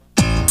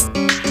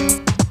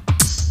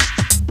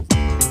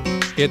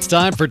It's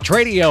time for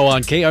Tradio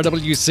on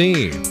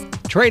KRWC.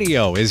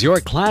 Tradio is your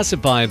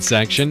classified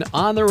section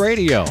on the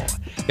radio.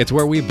 It's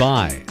where we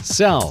buy,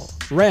 sell,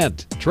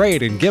 rent,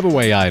 trade, and give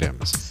away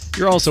items.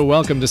 You're also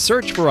welcome to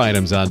search for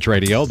items on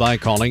Tradio by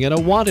calling it a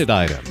wanted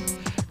item.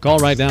 Call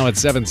right now at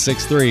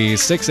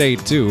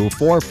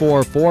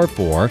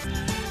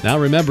 763-682-4444. Now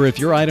remember, if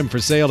your item for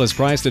sale is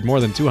priced at more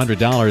than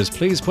 $200,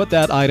 please put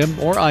that item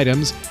or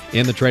items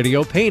in the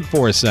Tradio Paid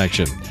For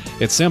section.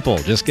 It's simple.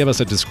 Just give us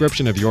a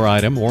description of your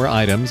item or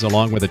items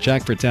along with a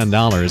check for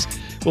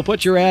 $10. We'll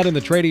put your ad in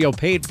the Tradio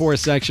Paid For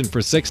section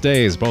for 6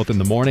 days, both in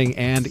the morning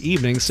and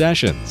evening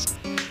sessions.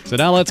 So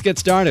now let's get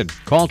started.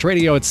 Call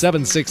Tradio at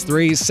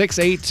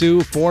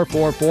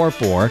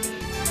 763-682-4444.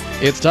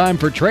 It's time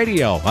for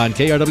Tradio on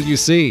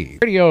KRWC.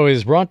 Tradio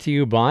is brought to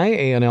you by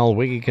A&L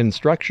Wiggy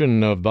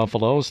Construction of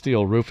Buffalo.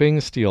 Steel roofing,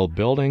 steel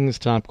buildings,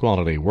 top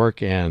quality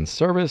work and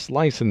service,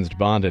 licensed,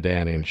 bonded,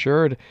 and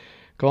insured.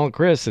 Call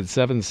Chris at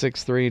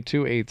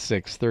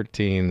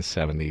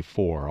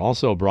 763-286-1374.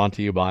 Also brought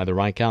to you by the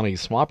Wright County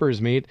Swappers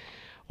Meet.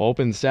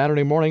 Open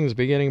Saturday mornings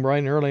beginning bright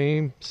and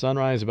early.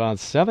 Sunrise about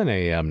 7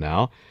 a.m.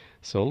 now.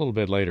 So a little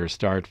bit later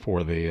start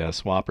for the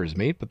Swappers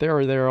Meet. But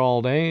they're there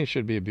all day. It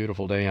should be a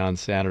beautiful day on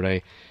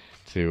Saturday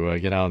to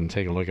get out and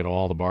take a look at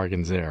all the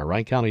bargains there.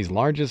 Wright County's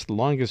largest,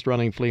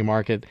 longest-running flea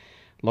market,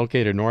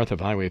 located north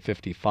of Highway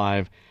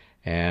 55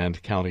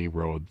 and County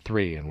Road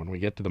 3. And when we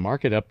get to the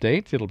market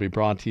update, it'll be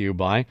brought to you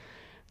by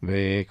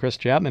the Chris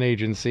Chapman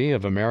Agency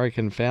of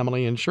American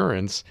Family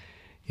Insurance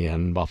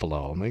in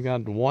Buffalo. And we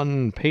got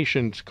one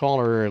patient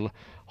caller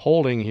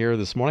holding here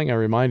this morning. I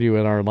remind you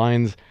that our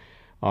lines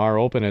are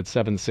open at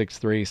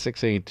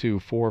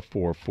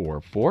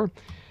 763-682-4444.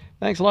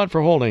 Thanks a lot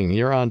for holding.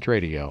 You're on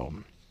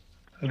Tradio.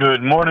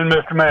 Good morning,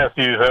 Mr.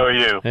 Matthews. How are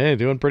you? Hey,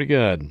 doing pretty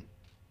good.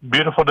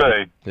 Beautiful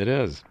day. It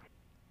is.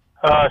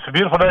 It's a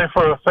beautiful day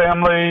for a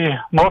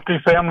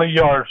multi-family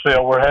yard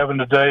sale we're having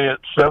today at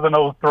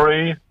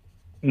 703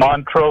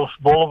 Montrose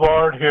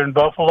Boulevard here in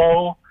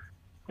Buffalo.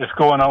 It's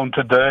going on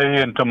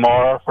today and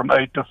tomorrow from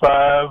 8 to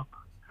 5.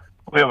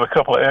 We have a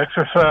couple of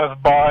exercise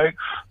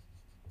bikes.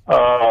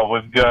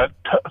 We've got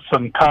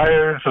some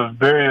tires of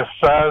various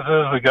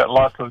sizes. We got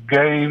lots of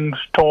games,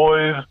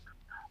 toys,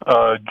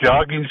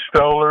 jogging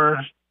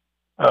strollers.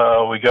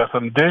 We got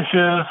some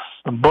dishes,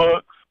 some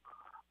books,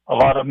 a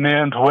lot of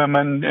men's,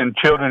 women, and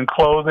children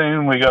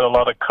clothing. We got a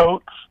lot of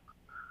coats.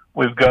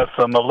 We've got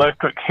some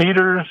electric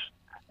heaters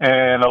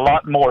and a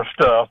lot more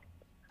stuff.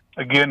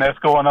 Again, that's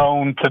going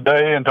on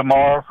today and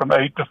tomorrow from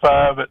 8 to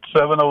 5 at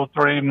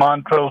 703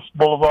 Montrose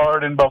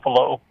Boulevard in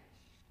Buffalo.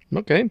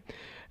 Okay.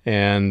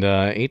 And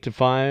 8 to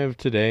 5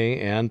 today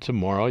and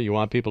tomorrow. You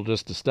want people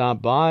just to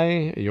stop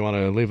by? You want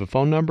to leave a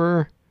phone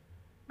number?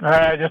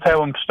 Just have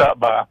them stop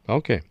by.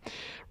 Okay.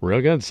 Real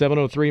good.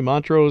 703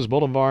 Montrose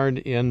Boulevard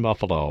in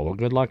Buffalo. Well,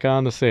 good luck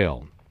on the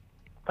sale.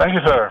 Thank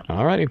you, sir.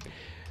 All righty.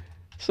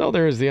 So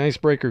there's the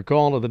icebreaker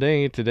call of the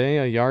day. Today,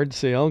 a yard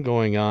sale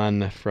going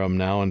on from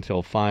now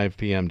until 5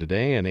 p.m.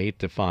 today and 8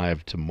 to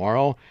 5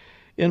 tomorrow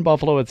in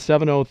Buffalo at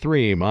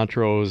 703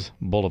 Montrose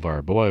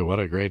Boulevard. Boy, what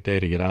a great day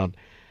to get out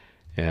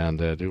and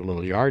do a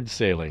little yard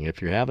sailing.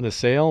 If you're having a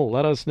sale,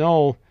 let us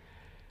know.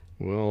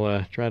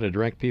 We'll try to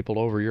direct people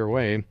over your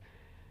way.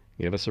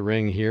 Give us a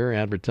ring here.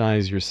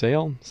 Advertise your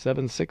sale.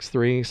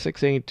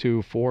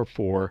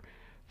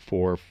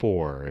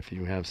 763-682-4444. If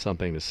you have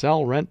something to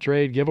sell, rent,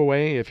 trade, give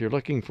away, if you're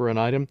looking for an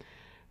item,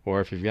 or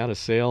if you've got a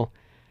sale,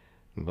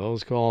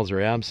 those calls are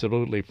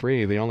absolutely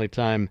free. The only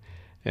time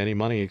any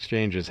money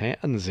exchanges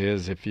hands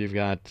is if you've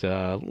got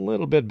a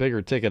little bit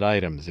bigger ticket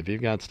items. If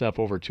you've got stuff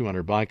over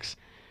 $200,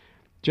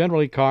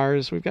 generally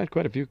cars. We've got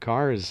quite a few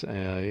cars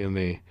in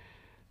the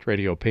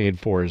Tradio Paid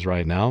Fors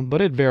right now,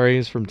 but it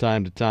varies from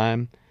time to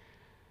time.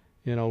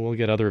 You know, we'll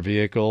get other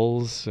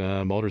vehicles,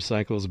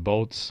 motorcycles,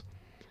 boats,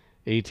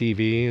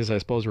 ATVs. I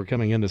suppose we're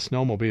coming into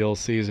snowmobile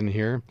season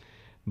here,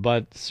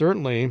 but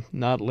certainly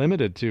not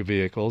limited to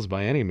vehicles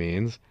by any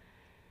means.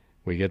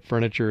 We get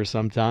furniture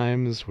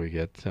sometimes. We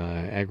get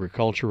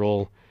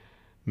agricultural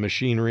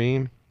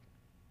machinery,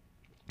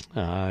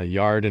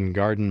 yard and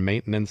garden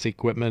maintenance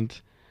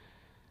equipment.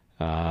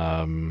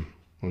 We'll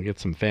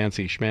get some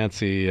fancy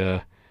schmancy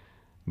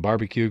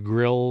barbecue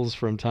grills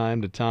from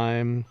time to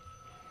time.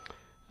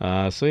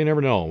 So you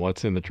never know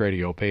what's in the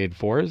Tradio Paid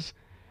Fors.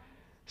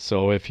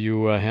 So if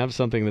you have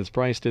something that's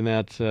priced in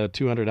that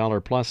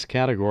 $200 plus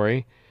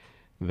category,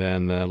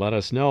 then let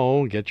us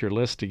know. Get your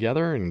list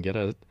together and get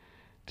it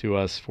to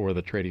us for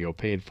the Tradio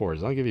Paid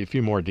Fors. I'll give you a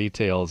few more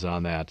details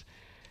on that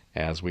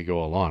as we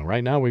go along.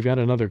 Right now we've got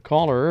another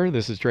caller.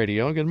 This is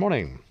Tradio. Good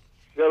morning.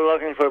 You're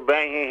looking for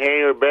banking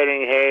hay or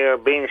bedding hay or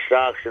bean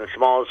stalks in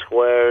small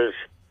squares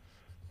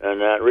and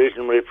that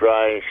reasonably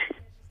priced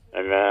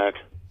and that.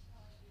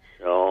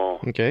 So,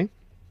 okay.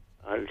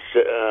 On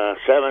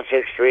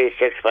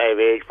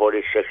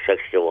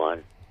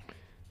 763-658-4661.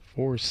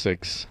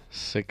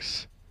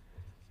 4661.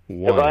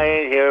 If I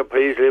ain't here,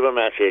 please leave a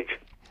message.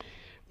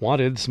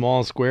 Wanted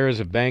small squares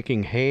of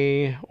banking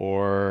hay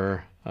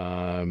or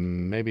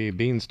maybe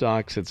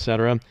beanstalks,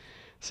 etc.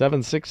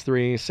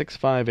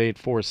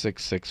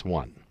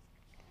 763-658-4661.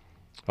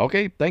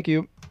 Okay, thank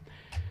you.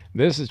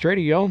 This is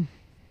Tradio.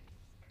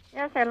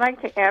 Yes, I'd like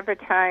to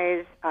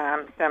advertise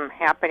some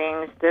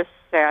happenings this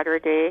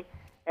Saturday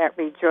at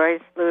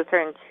Rejoice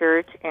Lutheran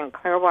Church in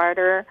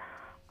Clearwater.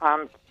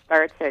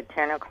 Starts at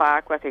 10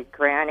 o'clock with a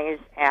Granny's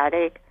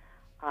Attic.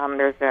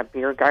 There's a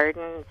beer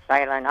garden,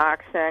 silent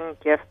auction,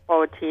 gift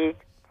boutique,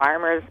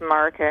 farmer's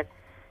market,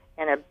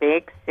 and a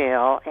bake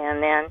sale.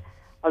 And then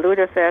a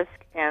lutefisk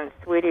and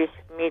Swedish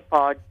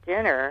meatball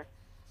dinner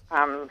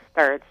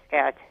starts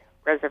at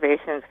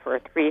reservations for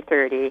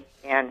 3:30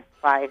 and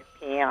 5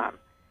 p.m.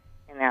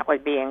 And that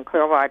would be in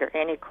Clearwater.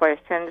 Any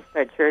questions?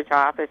 The church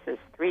office is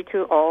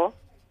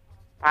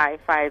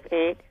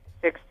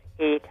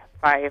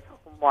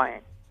 320-558-6851.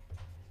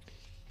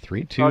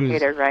 32.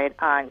 Located right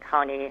on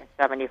County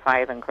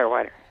 75 in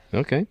Clearwater.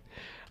 Okay.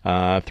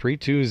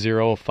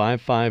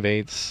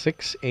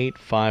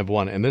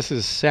 320-558-6851. And this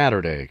is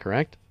Saturday,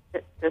 correct?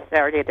 This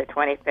Saturday, the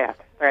 25th,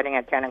 starting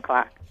at 10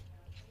 o'clock.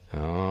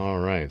 All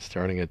right,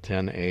 starting at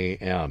 10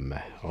 a.m.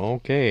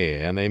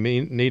 Okay, and they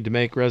need to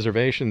make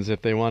reservations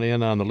if they want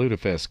in on the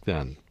lutefisk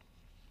then.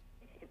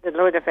 The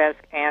lutefisk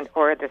and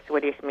or the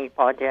Swedish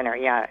meatball dinner,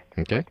 yeah.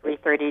 Okay.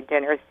 3:30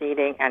 dinner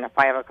seating and a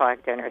 5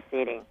 o'clock dinner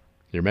seating.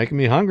 You're making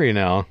me hungry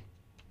now.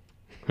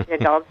 The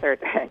adults are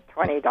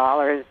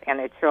 $20 and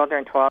the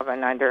children 12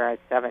 and under are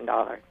 $7.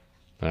 All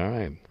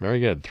right,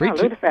 very good.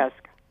 Lutefisk.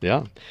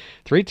 Yeah.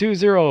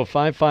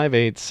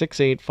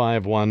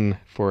 320-558-6851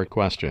 for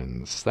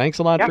questions. Thanks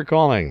a lot for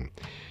calling.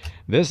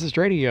 This is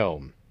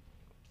Tradio.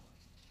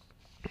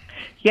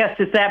 Yes,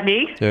 is that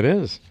me? It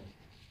is.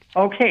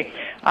 Okay.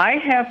 I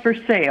have for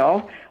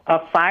sale a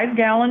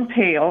 5-gallon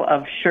pail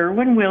of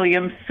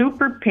Sherwin-Williams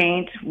super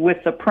paint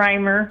with the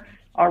primer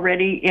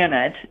already in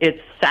it.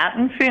 It's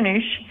satin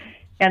finish,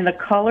 and the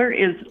color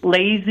is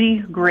lazy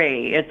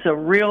gray. It's a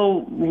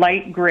real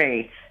light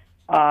gray.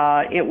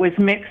 It was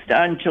mixed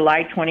on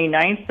July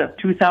 29th of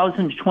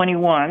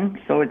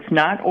 2021, so it's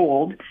not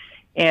old,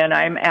 and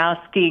I'm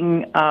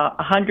asking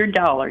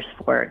 $100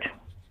 for it.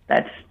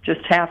 That's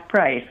just half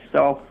price.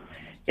 So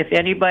if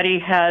anybody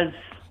has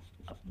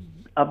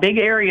a big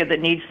area that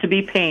needs to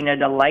be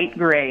painted, a light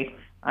gray,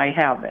 I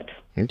have it.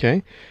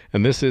 Okay.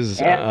 And this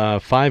is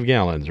 5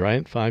 gallons,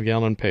 right?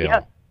 5-gallon pail.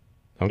 Yes.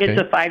 Okay. It's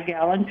a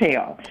 5-gallon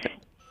pail.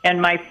 And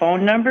my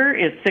phone number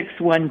is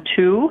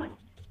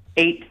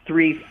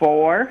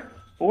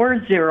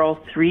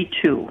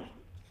 612-834-4032.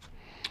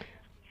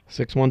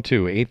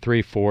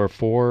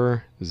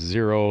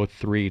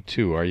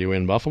 612-834-4032. Are you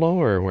in Buffalo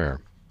or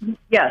where?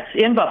 Yes,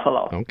 in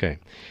Buffalo. Okay.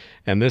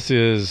 And this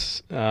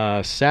is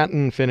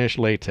satin finish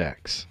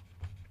latex.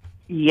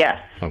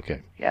 Yes.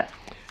 Okay. Yes.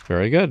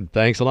 Very good.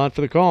 Thanks a lot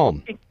for the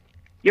call.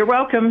 You're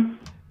welcome.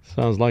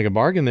 Sounds like a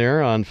bargain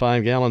there on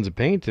 5 gallons of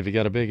paint. If you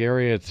got a big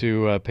area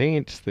to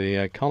paint,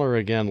 the color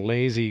again,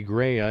 lazy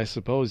gray. I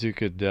suppose you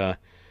could, I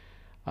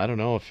don't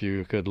know if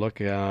you could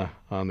look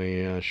on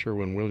the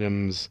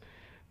Sherwin-Williams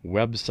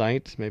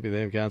website. Maybe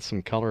they've got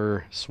some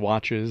color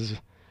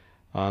swatches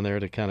on there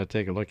to kind of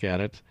take a look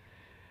at it.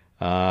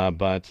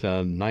 But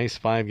a nice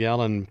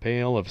 5-gallon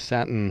pail of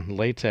satin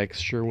latex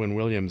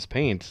Sherwin-Williams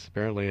paint.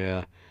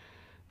 Apparently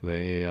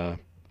they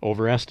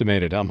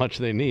overestimated how much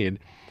they need.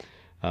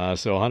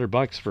 So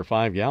 $100 for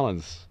 5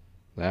 gallons.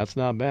 That's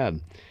not bad.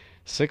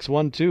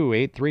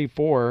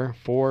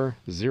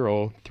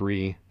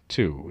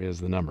 612-834-4032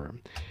 is the number.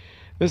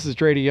 This is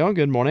Tradio.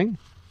 Good morning.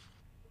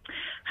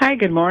 Hi,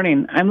 good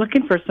morning. I'm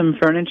looking for some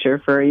furniture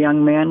for a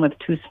young man with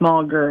 2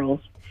 small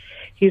girls.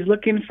 He's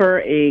looking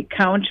for a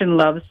couch and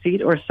love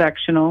seat or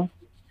sectional,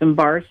 some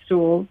bar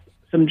stools,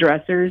 some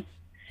dressers,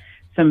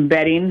 some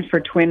bedding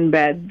for twin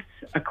beds,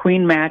 a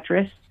queen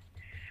mattress,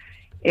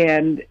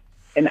 and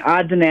an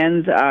odds and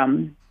ends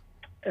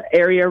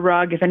area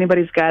rug. If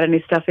anybody's got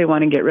any stuff they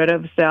want to get rid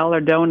of, sell,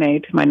 or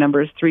donate, my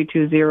number is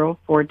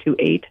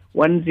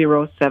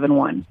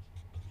 320-428-1071.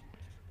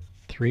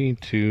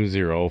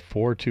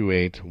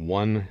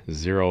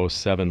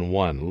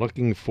 320-428-1071.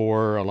 Looking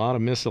for a lot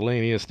of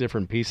miscellaneous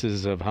different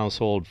pieces of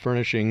household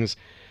furnishings,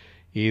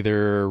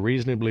 either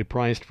reasonably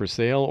priced for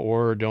sale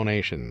or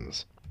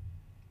donations.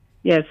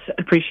 Yes,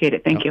 appreciate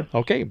it. Thank you.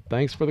 Okay,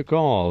 thanks for the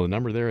call. The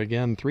number there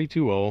again,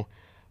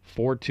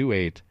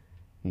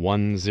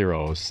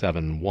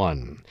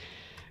 320-428-1071.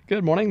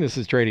 Good morning, this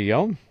is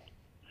Tradio.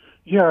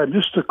 Yeah, I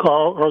missed the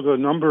call or the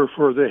number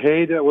for the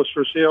hay that was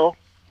for sale.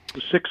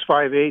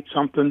 658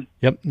 something.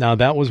 Yep. Now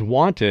that was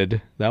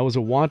wanted. That was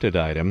a wanted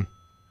item.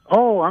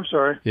 Oh, I'm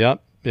sorry.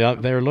 Yep.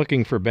 They're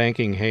looking for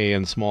banking hay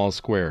in small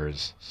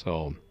squares.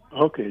 So.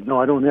 Okay. No,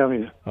 I don't have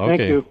any. Okay.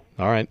 Thank you.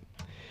 All right.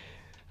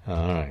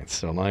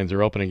 So lines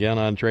are open again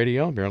on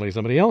Tradio. Apparently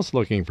somebody else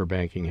looking for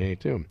banking hay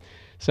too.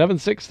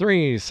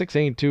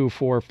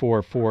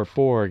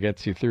 763-682-4444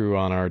 gets you through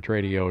on our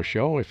Tradio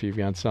show. If you've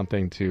got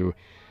something to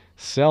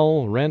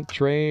sell, rent,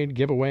 trade,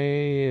 give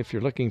away, if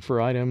you're looking for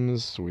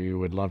items, we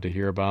would love to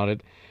hear about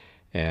it.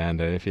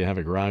 And if you have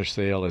a garage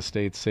sale,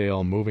 estate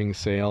sale, moving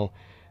sale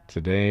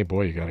today,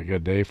 boy, you got a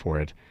good day for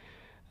it.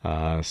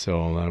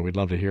 So we'd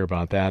love to hear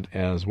about that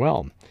as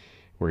well.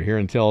 We're here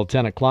until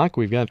 10 o'clock.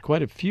 We've got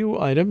quite a few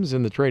items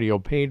in the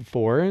Tradio paid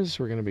fors.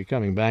 We're going to be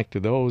coming back to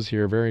those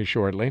here very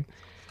shortly.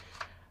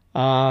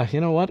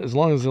 You know what? As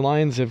long as the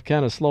lines have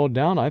kind of slowed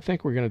down, I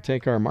think we're going to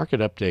take our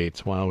market updates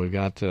while we've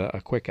got a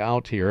quick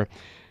out here.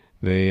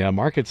 The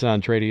markets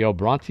on Tradio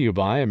brought to you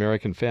by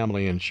American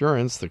Family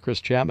Insurance, the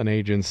Chris Chapman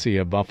Agency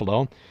of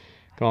Buffalo.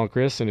 Call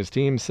Chris and his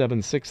team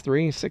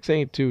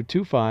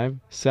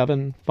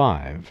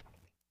 763-682-2575.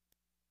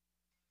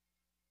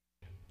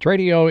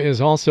 Tradio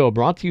is also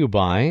brought to you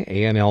by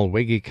A&L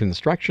Wiggy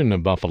Construction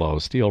of Buffalo.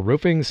 Steel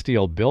roofing,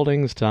 steel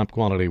buildings, top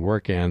quality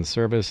work and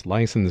service,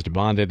 licensed,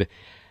 bonded,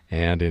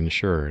 and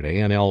insured.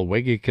 A&L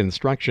Wiggy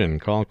Construction.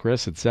 Call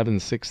Chris at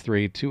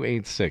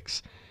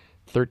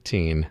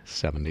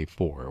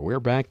 763-286-1374.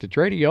 We're back to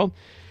Tradio.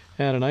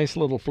 Had a nice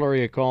little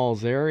flurry of calls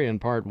there in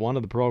part one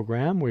of the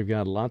program. We've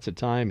got lots of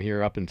time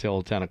here up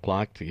until 10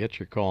 o'clock to get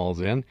your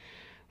calls in.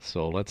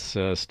 So let's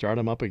start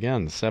them up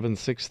again.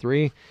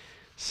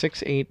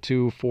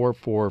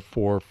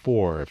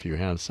 763-682-4444 if you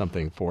have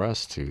something for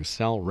us to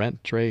sell,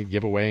 rent, trade,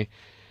 give away.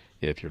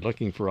 If you're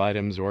looking for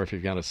items or if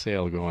you've got a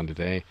sale going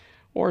today,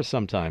 or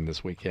sometime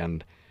this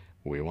weekend,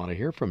 we want to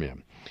hear from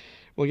you.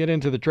 We'll get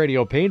into the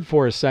Tradio paid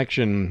for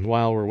section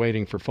while we're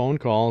waiting for phone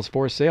calls.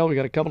 For sale, we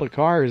got a couple of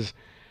cars,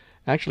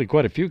 actually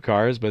quite a few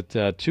cars, but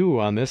two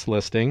on this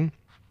listing.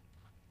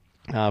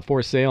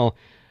 For sale,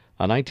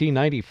 a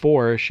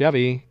 1994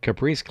 Chevy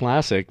Caprice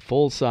Classic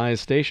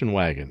full-size station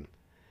wagon.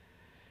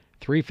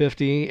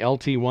 350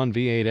 LT1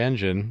 V8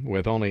 engine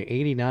with only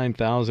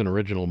 89,000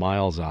 original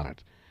miles on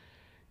it.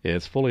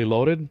 It's fully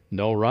loaded,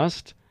 no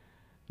rust,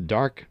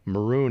 dark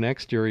maroon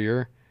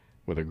exterior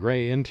with a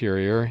gray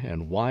interior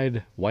and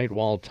wide white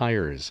wall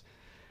tires.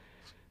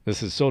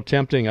 This is so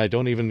tempting I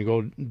don't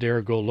even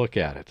dare go look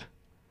at it.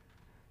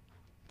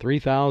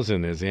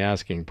 $3,000 is the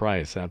asking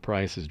price. That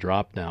price has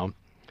dropped now.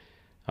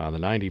 The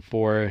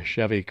 94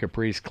 Chevy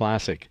Caprice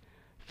Classic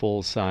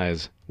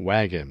full-size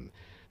wagon.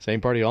 Same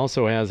party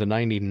also has a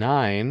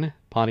 99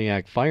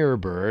 Pontiac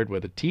Firebird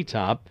with a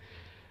T-top.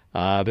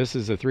 This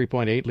is a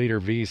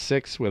 3.8-liter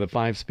V6 with a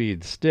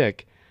 5-speed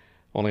stick.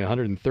 Only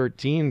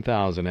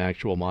 113,000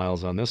 actual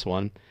miles on this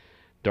one.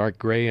 Dark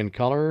gray in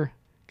color,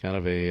 kind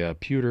of a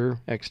pewter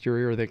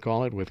exterior they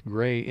call it, with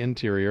gray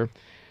interior.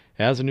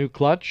 Has a new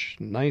clutch,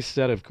 nice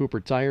set of Cooper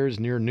tires,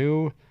 near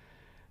new,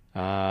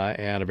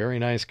 and a very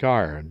nice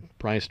car.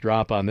 Price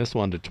drop on this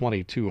one to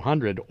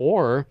 $2,200.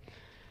 Or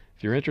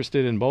if you're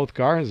interested in both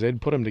cars,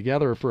 they'd put them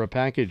together for a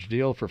package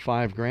deal for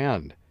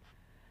 $5,000.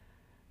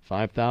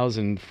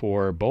 $5,000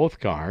 for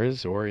both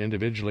cars, or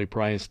individually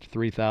priced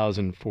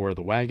 $3,000 for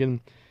the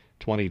wagon.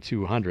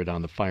 $2,200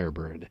 on the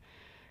Firebird.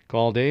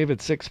 Call Dave at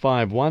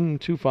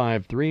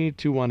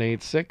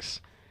 651-253-2186,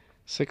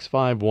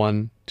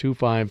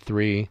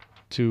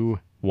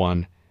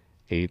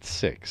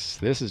 651-253-2186.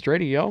 This is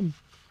Tradio.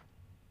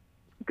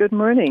 Good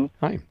morning.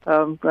 Hi.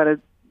 I'm going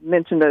to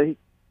mention a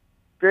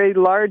very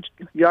large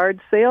yard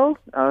sale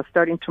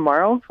starting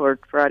tomorrow for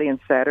Friday and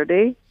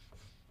Saturday.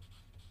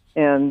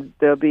 And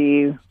there'll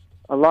be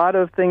a lot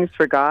of things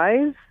for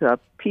guys, a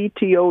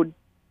PTO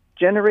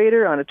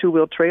generator on a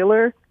two-wheel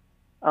trailer,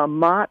 a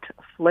Mott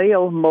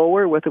flail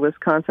mower with a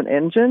Wisconsin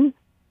engine,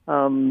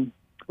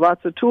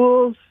 lots of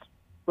tools,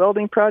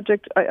 welding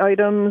project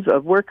items, a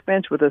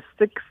workbench with a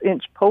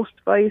 6-inch post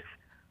vise,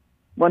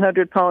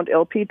 100-pound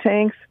LP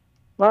tanks,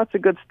 lots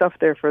of good stuff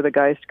there for the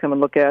guys to come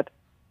and look at.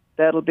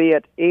 That'll be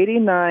at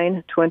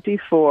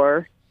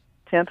 8924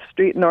 10th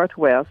Street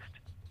Northwest.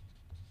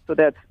 So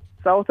that's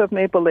south of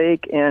Maple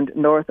Lake and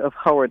north of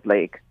Howard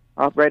Lake,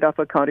 right off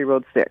of County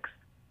Road 6.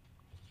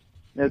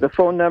 There's a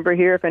phone number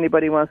here if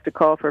anybody wants to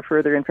call for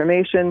further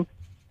information,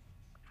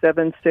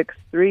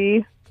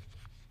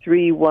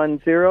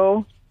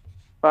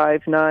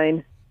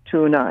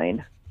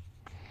 763-310-5929.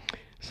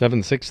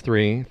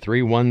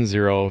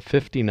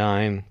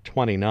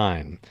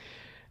 763-310-5929.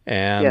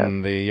 And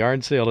Yes. the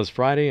yard sale is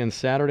Friday and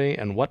Saturday,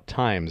 and what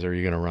times are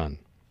you going to run?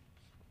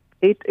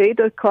 8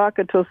 o'clock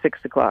until 6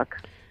 o'clock.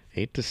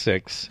 8 to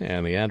 6,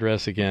 and the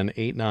address again,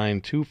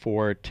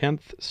 8924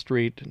 10th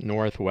Street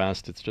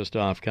Northwest. It's just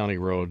off County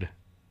Road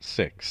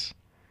 6.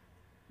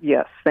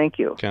 Yes, thank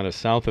you. Kind of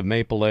south of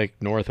Maple Lake,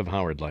 north of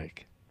Howard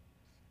Lake.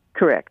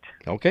 Correct.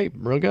 Okay,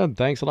 real good.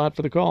 Thanks a lot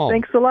for the call.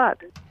 Thanks a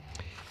lot.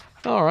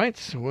 All right,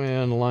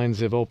 when the lines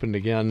have opened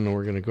again,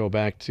 we're going to go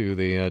back to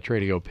the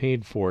Tradio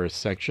paid for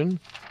section.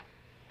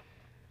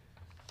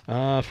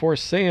 For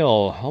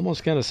sale,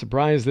 almost kind of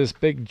surprised this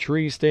big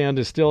tree stand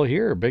is still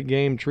here. Big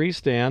game tree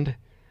stand.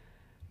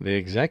 The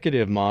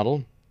executive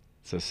model.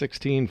 It's a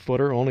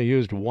 16-footer, only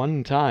used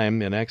one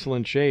time, in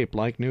excellent shape,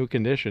 like new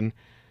condition.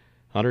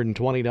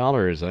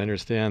 $120. I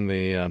understand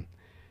the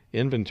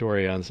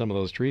inventory on some of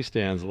those tree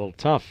stands a little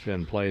tough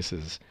in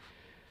places.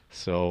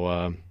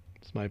 So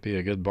this might be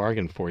a good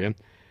bargain for you.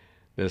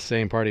 This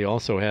same party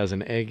also has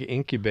an egg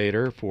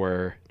incubator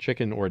for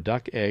chicken or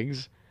duck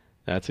eggs.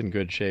 That's in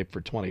good shape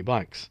for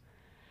 $20.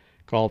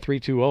 Call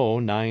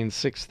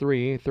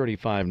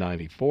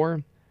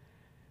 320-963-3594.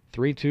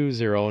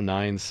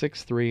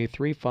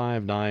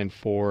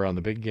 320-963-3594 on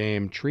the big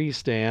game tree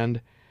stand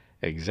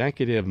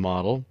executive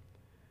model,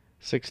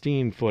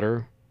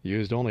 16-footer,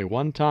 used only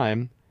one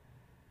time,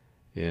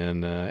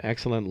 in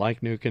excellent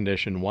like-new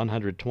condition,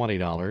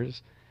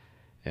 $120.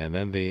 And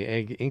then the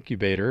egg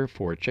incubator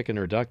for chicken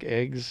or duck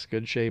eggs,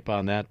 good shape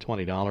on that,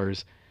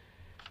 $20.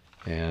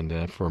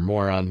 And for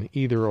more on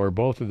either or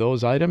both of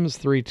those items,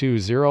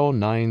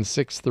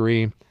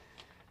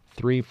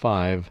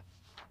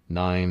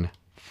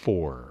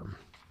 320-963-3594.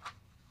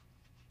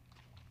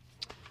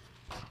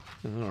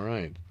 All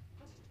right.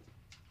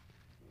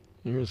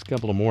 Here's a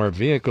couple of more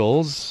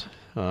vehicles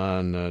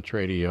on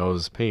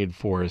Tradeo's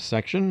paid-for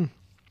section.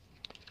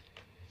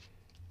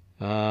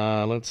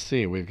 Let's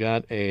see. We've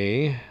got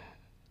a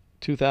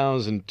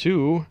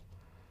 2002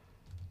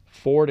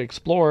 Ford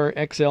Explorer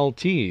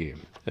XLT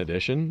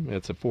edition.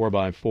 It's a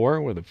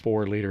 4x4 with a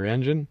 4-liter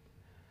engine.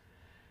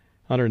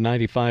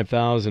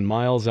 195,000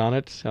 miles on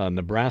it. A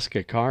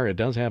Nebraska car. It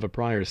does have a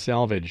prior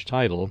salvage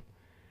title.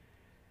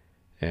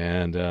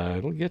 And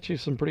it'll get you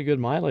some pretty good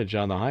mileage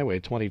on the highway,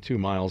 22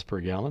 miles per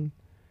gallon.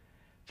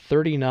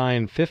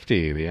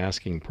 $39.50, the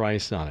asking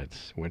price on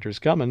it. Winter's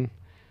coming.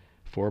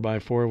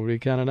 4x4 would be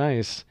kind of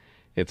nice.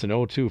 It's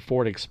an 02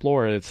 Ford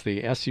Explorer. It's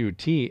the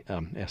SUV.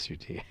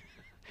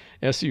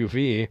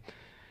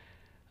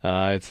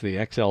 It's the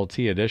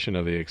XLT edition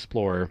of the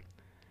Explorer.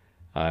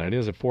 It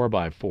is a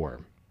 4x4.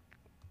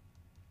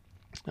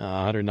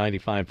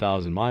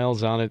 195,000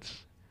 miles on it.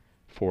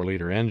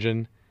 4-liter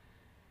engine.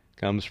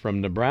 Comes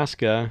from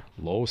Nebraska.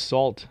 Low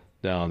salt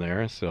down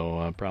there,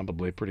 so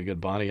probably pretty good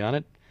body on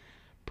it.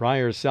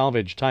 Prior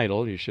salvage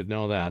title, you should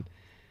know that.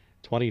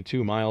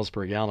 22 miles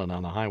per gallon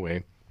on the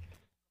highway.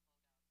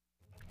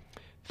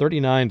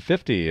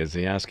 $39.50 is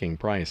the asking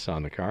price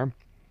on the car.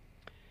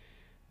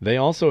 They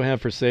also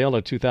have for sale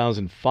a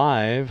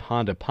 2005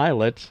 Honda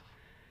Pilot.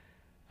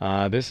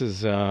 This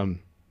is one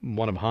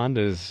of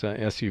Honda's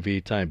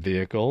SUV-type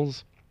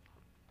vehicles.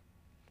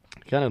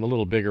 Kind of a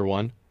little bigger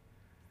one.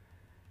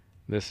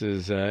 This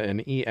is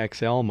an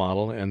EXL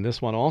model, and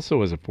this one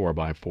also is a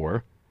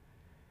 4x4.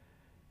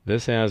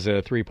 This has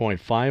a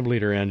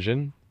 3.5-liter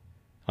engine,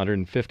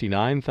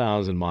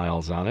 159,000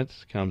 miles on it.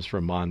 Comes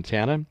from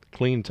Montana.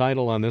 Clean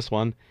title on this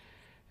one,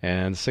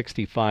 and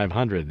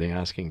 $6,500 the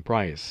asking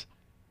price.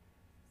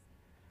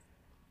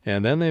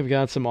 And then they've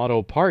got some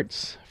auto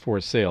parts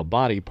for sale,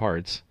 body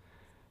parts,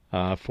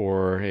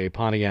 for a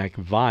Pontiac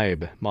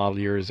Vibe, model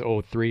years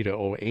 03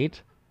 to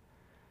 08.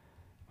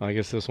 I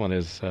guess this one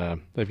is,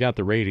 they've got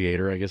the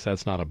radiator. I guess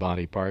that's not a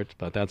body part,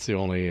 but that's the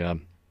only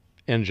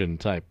engine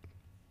type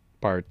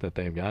part that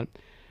they've got.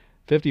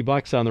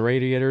 $50 on the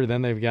radiator.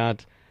 Then they've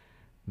got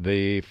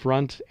the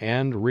front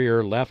and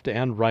rear, left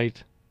and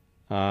right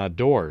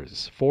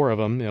doors. 4 of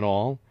them in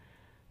all.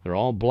 They're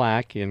all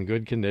black, in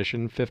good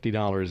condition,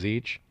 $50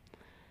 each.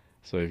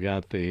 So you've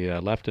got the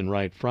left and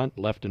right front,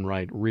 left and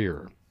right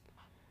rear.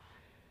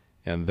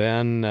 And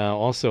then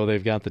also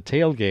they've got the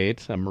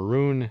tailgate, a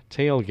maroon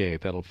tailgate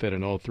that'll fit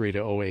an 03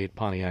 to 08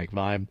 Pontiac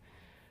Vibe,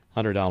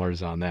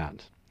 $100 on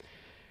that.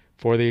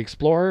 For the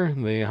Explorer,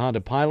 the Honda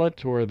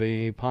Pilot, or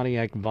the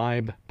Pontiac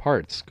Vibe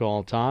parts,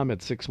 call Tom at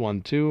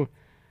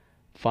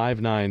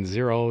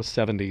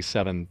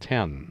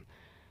 612-590-7710.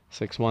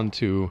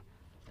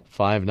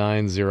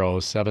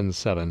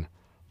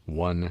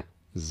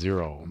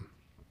 612-590-7710.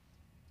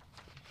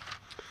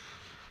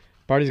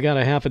 Party's got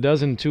a half a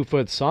dozen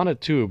 2-foot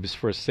sonnet tubes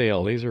for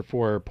sale. These are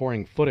for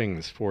pouring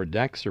footings for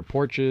decks or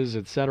porches,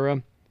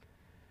 etc.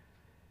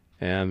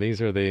 And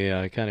these are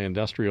the kind of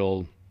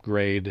industrial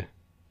grade,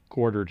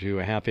 1/4 to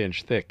a 1/2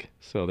 inch thick.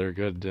 So they're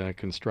good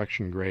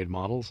construction grade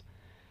models.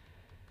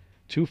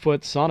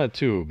 2-foot sonnet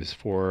tubes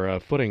for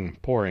footing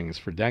pourings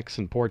for decks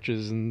and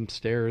porches and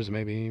stairs,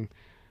 maybe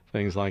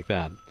things like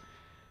that.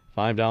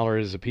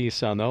 $5 a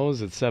piece on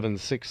those at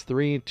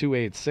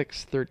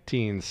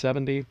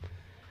 763-286-1370.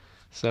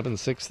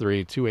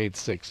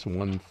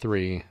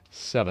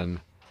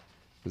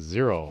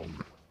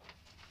 763-286-1370.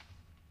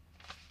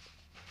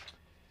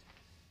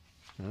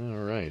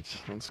 All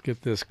right, let's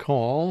get this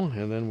call,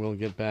 and then we'll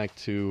get back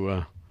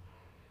to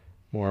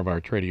more of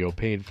our Tradio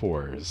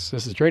paid-fors.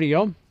 This is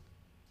Tradio.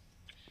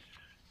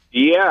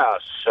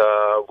 Yes,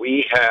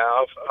 we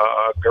have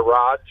a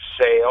garage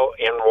sale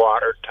in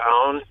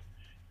Watertown.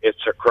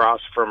 It's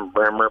across from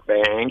Bremer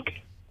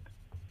Bank.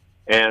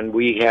 And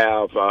we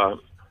have...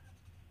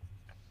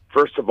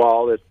 First of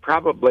all, it's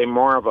probably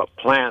more of a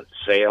plant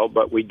sale,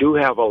 but we do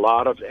have a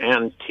lot of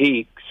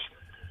antiques,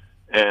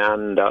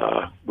 and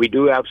we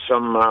do have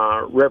some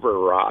river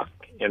rock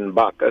in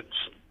buckets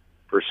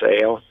for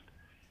sale.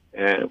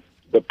 And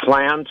the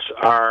plants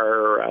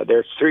are,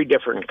 there's 3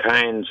 different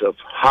kinds of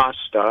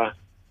hosta.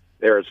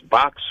 There's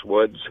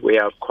boxwoods. We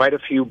have quite a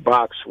few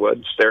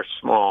boxwoods. They're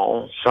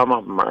small. Some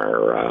of them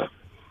are, a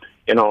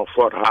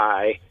foot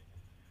high.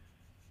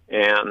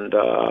 And...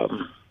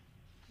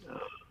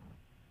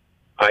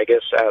 I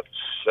guess that's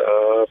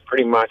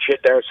pretty much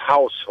it. There's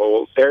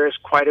household. There's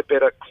quite a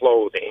bit of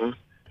clothing,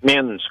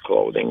 men's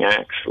clothing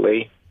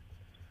actually,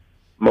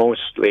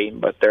 mostly,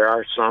 but there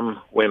are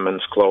some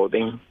women's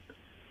clothing.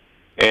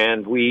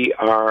 And we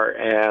are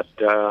at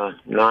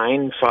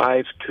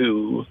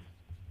 952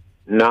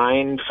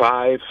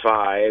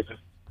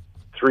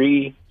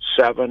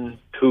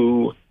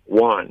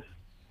 955-3721.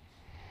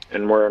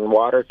 And we're in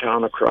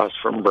Watertown across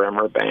from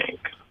Bremer Bank.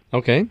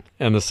 Okay.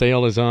 And the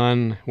sale is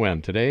on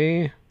when?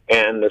 Today?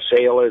 And the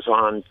sale is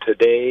on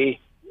today,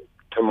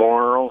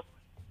 tomorrow,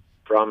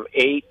 from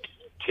 8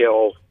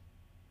 till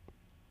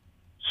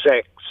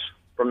 6,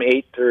 from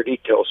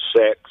 8:30 till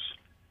 6,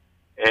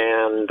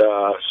 and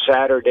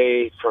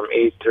Saturday from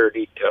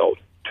 8:30 till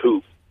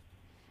 2.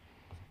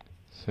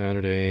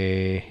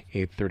 Saturday,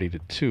 8:30 to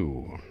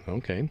 2.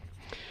 Okay.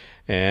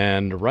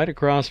 And right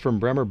across from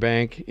Bremer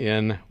Bank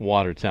in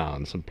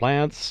Watertown. Some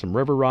plants, some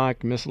river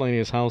rock,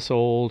 miscellaneous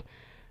household,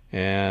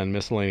 and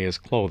miscellaneous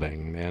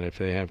clothing. And if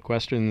they have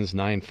questions,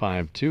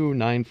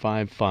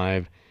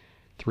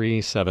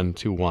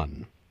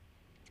 952-955-3721.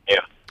 Yeah.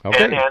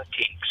 Okay. And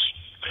antiques.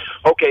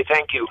 Okay,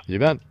 thank you. You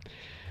bet.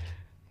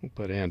 We'll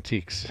put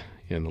antiques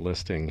in the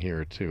listing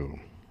here, too.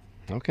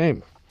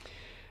 Okay.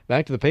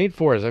 Back to the paid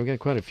fors. I've got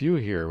quite a few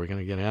here. We're going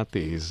to get at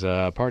these.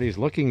 Parties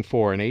looking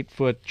for an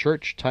 8-foot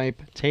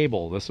church-type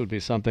table. This would be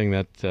something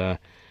that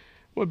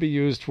would be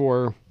used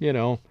for,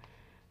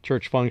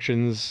 church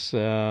functions,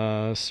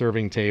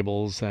 serving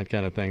tables, that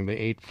kind of thing. The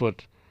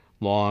 8-foot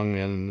long,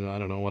 and I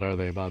don't know, what are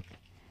they, about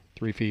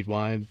 3 feet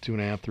wide,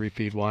 2.5, 3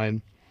 feet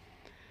wide.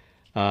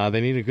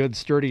 They need a good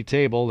sturdy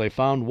table. They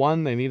found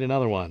one. They need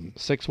another one.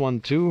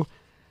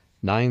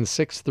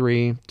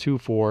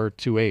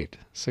 612-963-2428.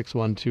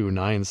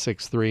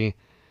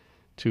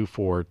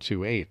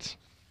 612-963-2428.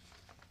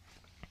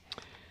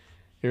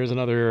 Here's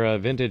another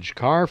vintage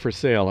car for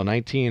sale. A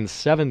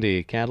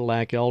 1970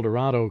 Cadillac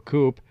Eldorado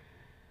Coupe.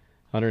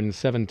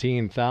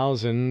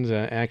 117,000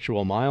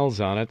 actual miles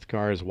on it. The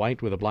car is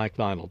white with a black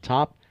vinyl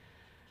top.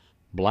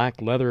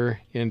 Black leather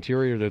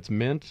interior that's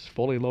mint.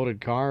 Fully loaded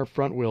car.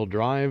 Front-wheel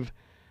drive.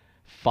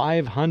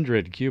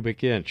 500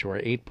 cubic inch or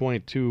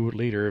 8.2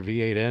 liter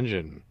V8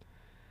 engine.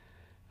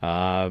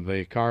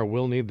 The car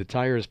will need the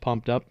tires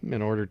pumped up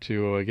in order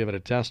to give it a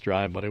test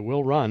drive, but it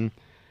will run.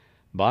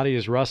 Body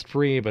is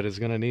rust-free, but is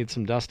going to need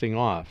some dusting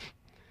off.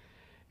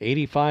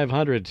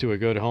 $8,500 to a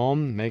good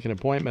home. Make an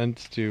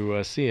appointment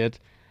to see it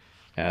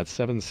at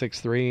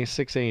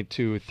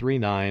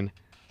 763-682-3978.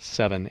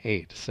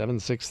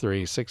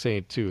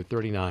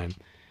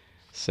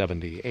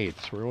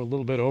 763-682-3978. We're a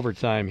little bit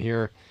overtime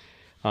here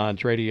on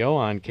Tradio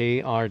on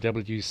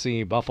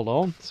KRWC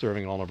Buffalo,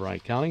 serving all of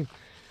Wright County.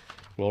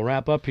 We'll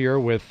wrap up here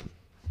with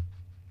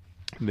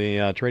the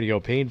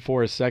Tradio paid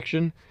for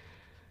section.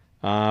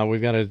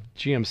 We've got a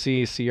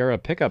GMC Sierra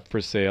pickup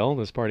for sale.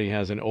 This party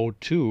has an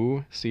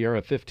 02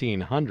 Sierra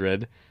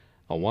 1500,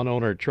 a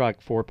one-owner truck,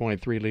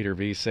 4.3 liter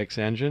V6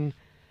 engine.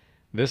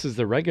 This is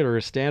the regular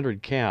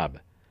standard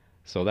cab,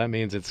 so that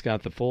means it's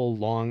got the full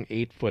long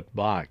 8-foot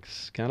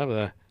box. Kind of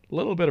a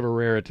little bit of a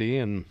rarity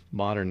in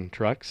modern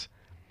trucks.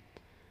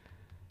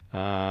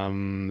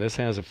 This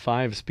has a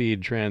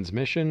 5-speed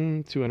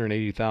transmission,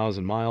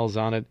 280,000 miles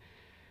on it.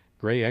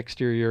 Gray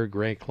exterior,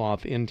 gray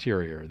cloth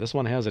interior. This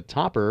one has a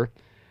topper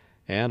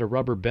and a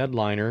rubber bed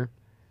liner.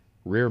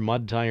 Rear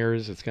mud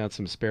tires. It's got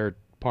some spare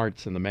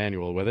parts in the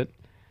manual with it.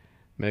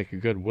 Make a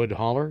good wood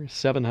hauler.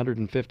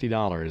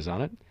 $750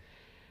 on it.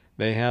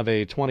 They have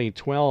a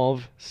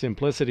 2012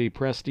 Simplicity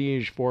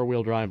Prestige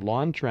 4-wheel drive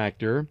lawn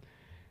tractor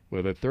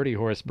with a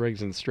 30-horse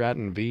Briggs &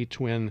 Stratton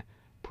V-Twin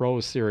Pro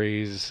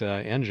Series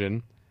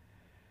engine.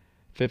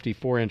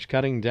 54-inch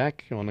cutting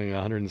deck, only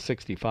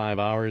 165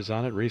 hours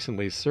on it,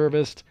 recently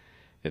serviced.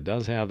 It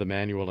does have the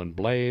manual and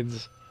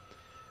blades.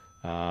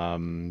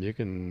 You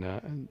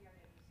can,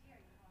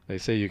 they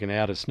say you can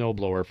add a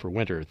snowblower for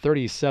winter.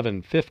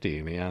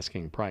 $37.50, the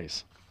asking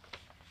price.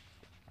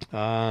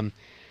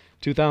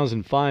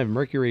 2005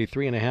 Mercury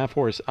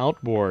 3.5-horse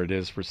outboard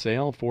is for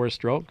sale,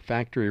 4-stroke,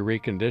 factory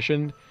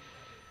reconditioned.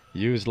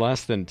 Used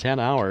less than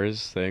 10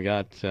 hours. They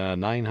got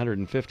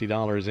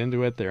 $950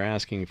 into it. They're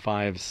asking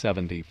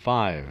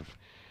 $575.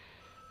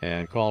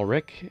 And call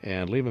Rick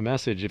and leave a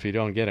message if you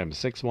don't get him.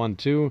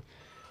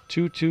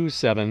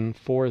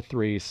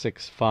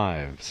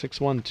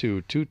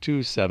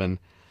 612-227-4365.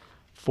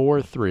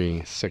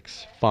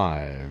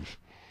 612-227-4365.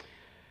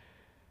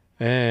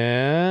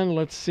 And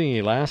let's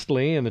see.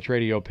 Lastly, in the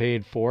Tradio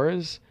paid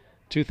fors,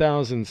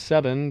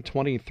 2007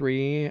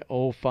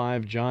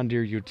 2305 John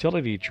Deere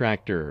utility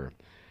tractor.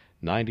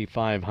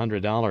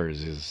 $9,500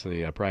 is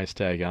the price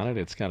tag on it.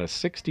 It's got a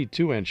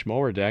 62-inch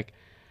mower deck,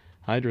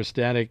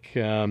 hydrostatic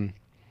mid-mount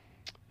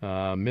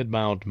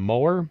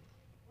mower,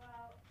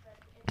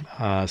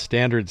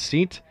 standard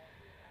seat,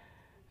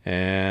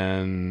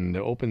 and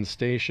open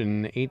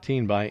station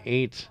 18 by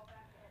 8.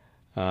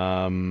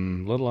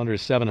 Little under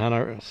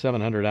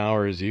 700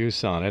 hours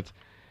use on it,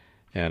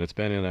 and it's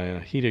been in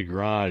a heated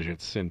garage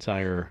its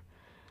entire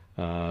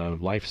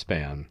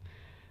lifespan.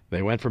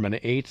 They went from an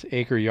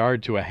 8-acre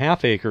yard to a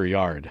half-acre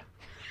yard.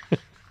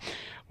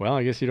 Well,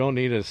 I guess you don't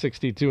need a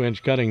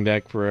 62-inch cutting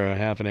deck for a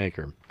half an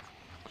acre.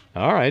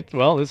 All right,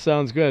 well, this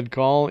sounds good.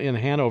 Call in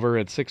Hanover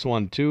at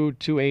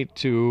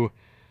 612-282-0103.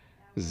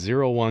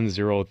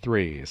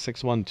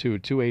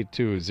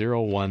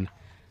 612-282-0103.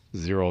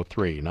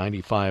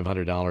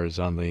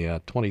 $9,500 on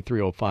the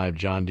 2305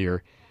 John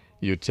Deere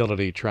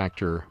utility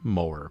tractor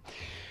mower.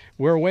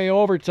 We're way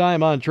over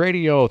time on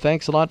Tradio.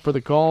 Thanks a lot for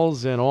the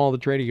calls and all the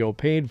Tradio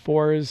paid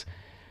fors.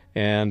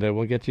 And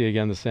we'll get to you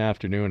again this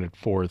afternoon at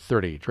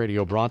 4:30.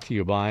 Tradio brought to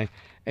you by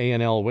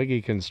A&L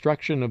Wiggy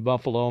Construction of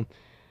Buffalo.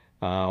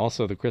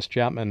 Also the Chris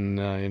Chapman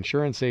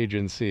Insurance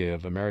Agency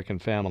of American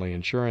Family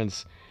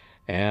Insurance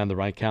and the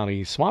Wright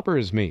County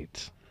Swappers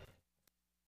Meet.